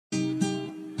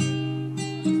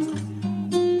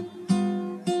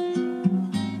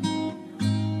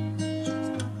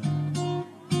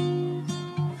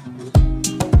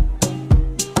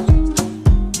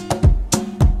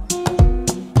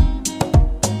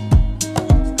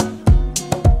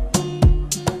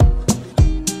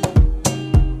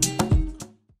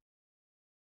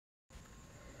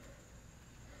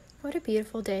a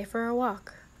beautiful day for a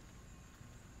walk.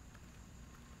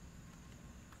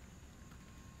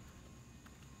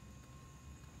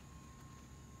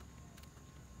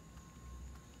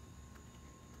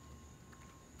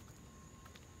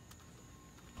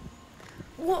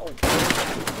 Whoa!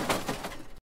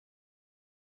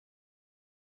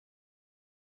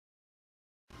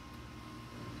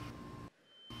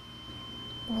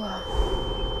 Whoa.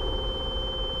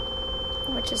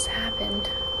 What just happened?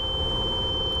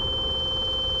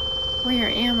 Where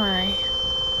am I?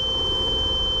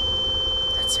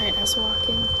 That's right, I was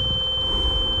walking.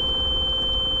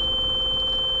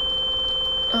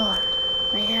 Oh,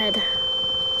 my head.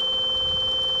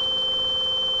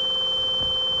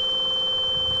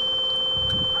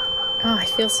 Oh, I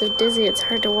feel so dizzy, it's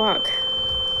hard to walk.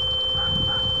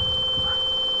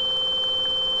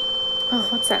 Oh,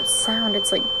 what's that sound?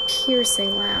 It's like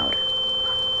piercing loud.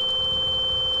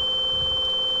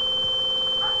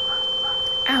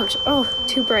 Ouch! Oh,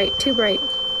 too bright, too bright.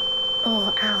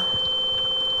 Oh, ow.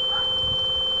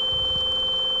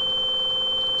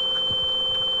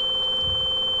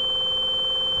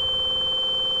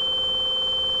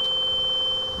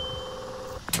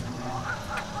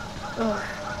 Oh.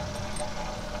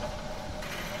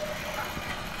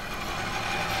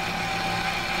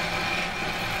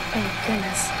 Oh,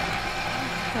 goodness.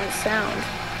 That sound.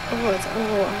 Oh, it's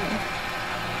overwhelming.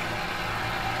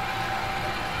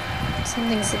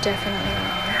 Something's definitely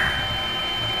wrong.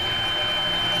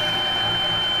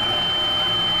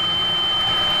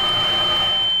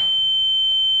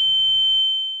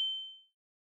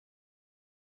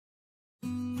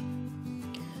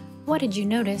 What did you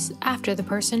notice after the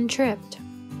person tripped?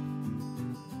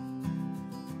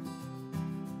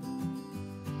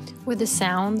 Were the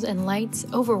sounds and lights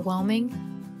overwhelming?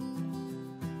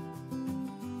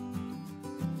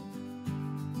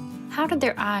 How did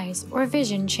their eyes or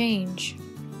vision change?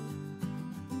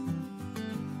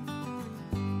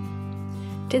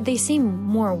 Did they seem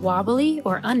more wobbly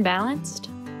or unbalanced?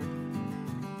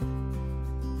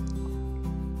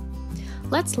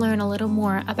 Let's learn a little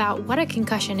more about what a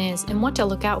concussion is and what to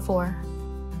look out for.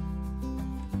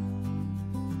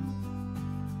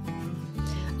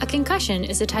 A concussion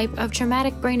is a type of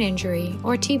traumatic brain injury,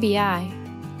 or TBI.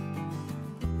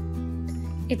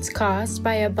 It's caused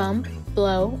by a bump,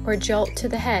 blow, or jolt to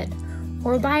the head,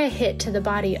 or by a hit to the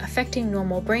body affecting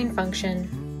normal brain function.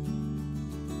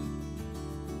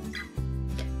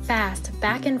 Fast,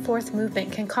 back and forth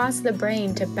movement can cause the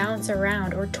brain to bounce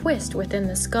around or twist within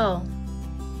the skull,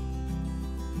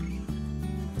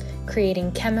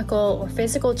 creating chemical or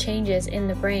physical changes in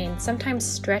the brain, sometimes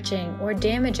stretching or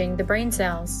damaging the brain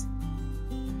cells.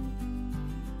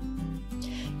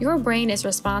 Your brain is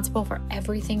responsible for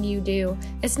everything you do.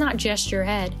 It's not just your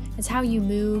head, it's how you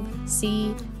move,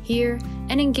 see, hear,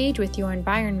 and engage with your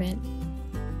environment.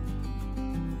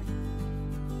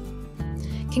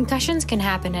 Concussions can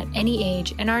happen at any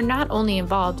age and are not only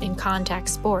involved in contact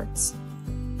sports.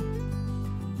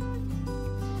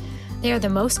 They are the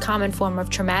most common form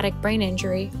of traumatic brain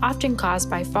injury, often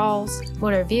caused by falls,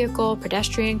 motor vehicle,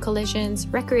 pedestrian collisions,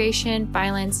 recreation,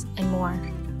 violence, and more.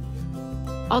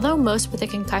 Although most with a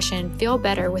concussion feel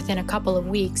better within a couple of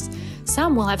weeks,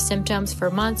 some will have symptoms for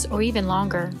months or even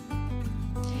longer.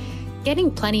 Getting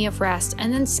plenty of rest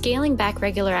and then scaling back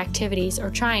regular activities or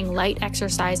trying light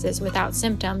exercises without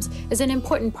symptoms is an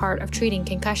important part of treating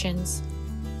concussions.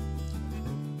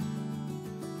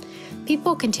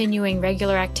 People continuing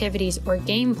regular activities or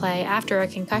gameplay after a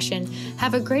concussion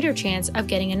have a greater chance of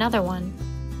getting another one.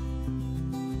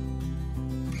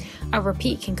 A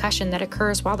repeat concussion that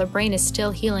occurs while the brain is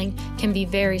still healing can be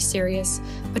very serious,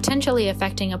 potentially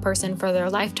affecting a person for their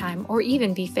lifetime or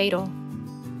even be fatal.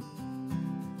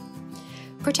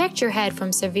 Protect your head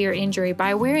from severe injury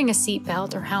by wearing a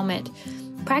seatbelt or helmet,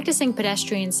 practicing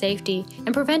pedestrian safety,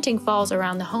 and preventing falls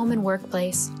around the home and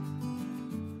workplace.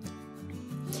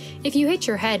 If you hit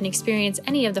your head and experience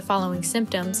any of the following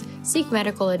symptoms, seek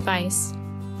medical advice.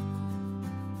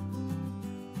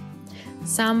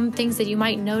 Some things that you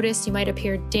might notice: you might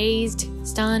appear dazed,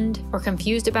 stunned, or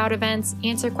confused about events,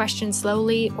 answer questions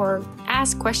slowly, or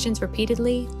ask questions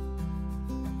repeatedly.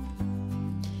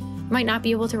 You might not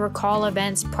be able to recall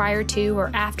events prior to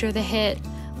or after the hit,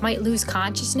 might lose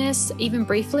consciousness, even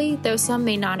briefly, though some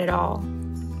may not at all.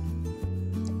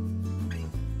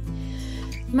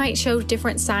 You might show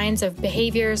different signs of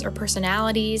behaviors or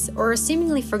personalities, or are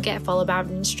seemingly forgetful about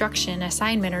an instruction,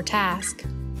 assignment, or task.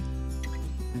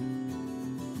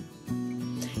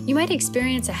 You might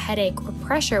experience a headache or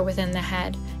pressure within the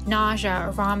head, nausea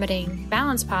or vomiting,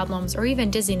 balance problems, or even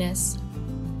dizziness.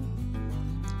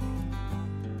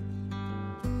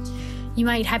 You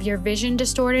might have your vision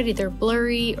distorted, either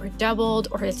blurry or doubled,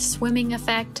 or a swimming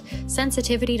effect,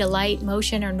 sensitivity to light,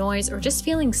 motion, or noise, or just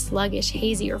feeling sluggish,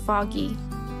 hazy, or foggy.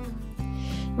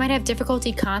 You might have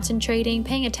difficulty concentrating,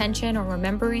 paying attention, or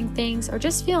remembering things, or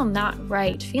just feel not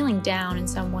right, feeling down in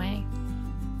some way.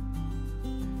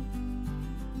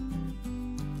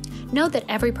 Note that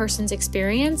every person's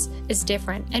experience is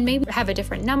different and may have a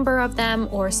different number of them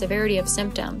or severity of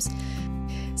symptoms.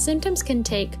 Symptoms can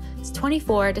take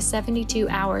 24 to 72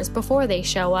 hours before they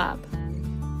show up.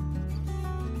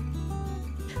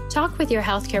 Talk with your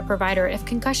healthcare provider if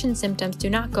concussion symptoms do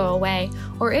not go away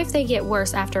or if they get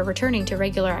worse after returning to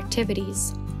regular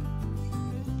activities.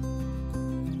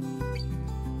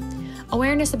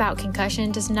 Awareness about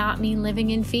concussion does not mean living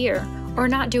in fear or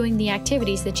not doing the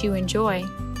activities that you enjoy.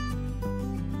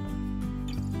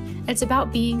 It's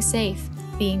about being safe,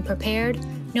 being prepared,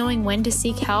 knowing when to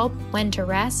seek help, when to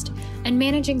rest, and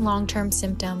managing long-term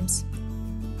symptoms.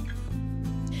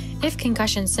 If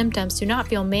concussion symptoms do not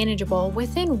feel manageable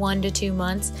within 1 to 2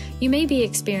 months, you may be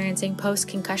experiencing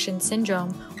post-concussion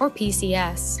syndrome or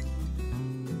PCS.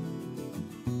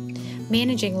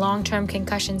 Managing long-term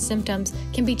concussion symptoms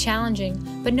can be challenging,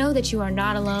 but know that you are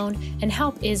not alone and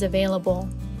help is available.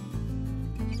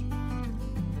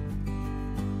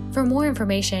 For more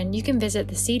information, you can visit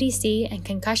the CDC and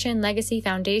Concussion Legacy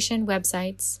Foundation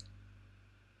websites.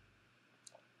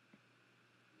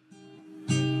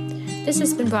 This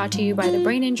has been brought to you by the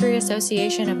Brain Injury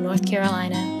Association of North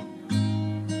Carolina.